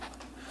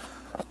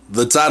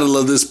The title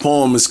of this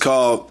poem is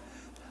called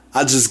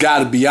I Just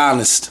Gotta Be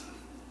Honest.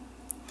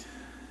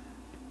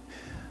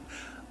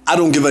 I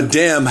don't give a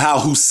damn how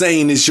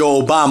Hussein is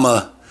your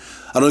Obama.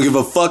 I don't give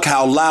a fuck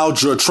how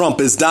loud your Trump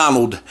is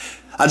Donald.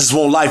 I just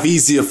want life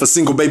easier for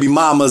single baby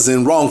mamas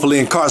and wrongfully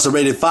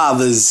incarcerated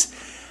fathers.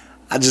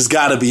 I just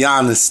gotta be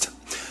honest.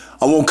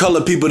 I want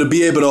colored people to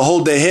be able to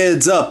hold their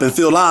heads up and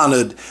feel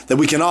honored that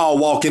we can all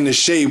walk in the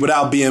shade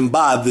without being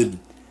bothered.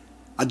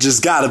 I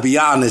just gotta be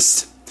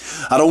honest.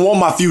 I don't want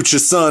my future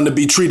son to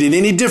be treated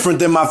any different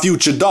than my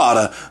future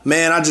daughter.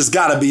 Man, I just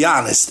gotta be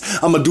honest.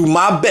 I'ma do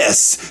my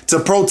best to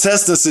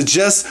protest and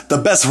suggest the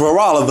best for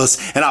all of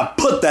us, and I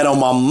put that on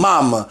my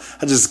mama.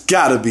 I just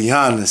gotta be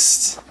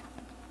honest.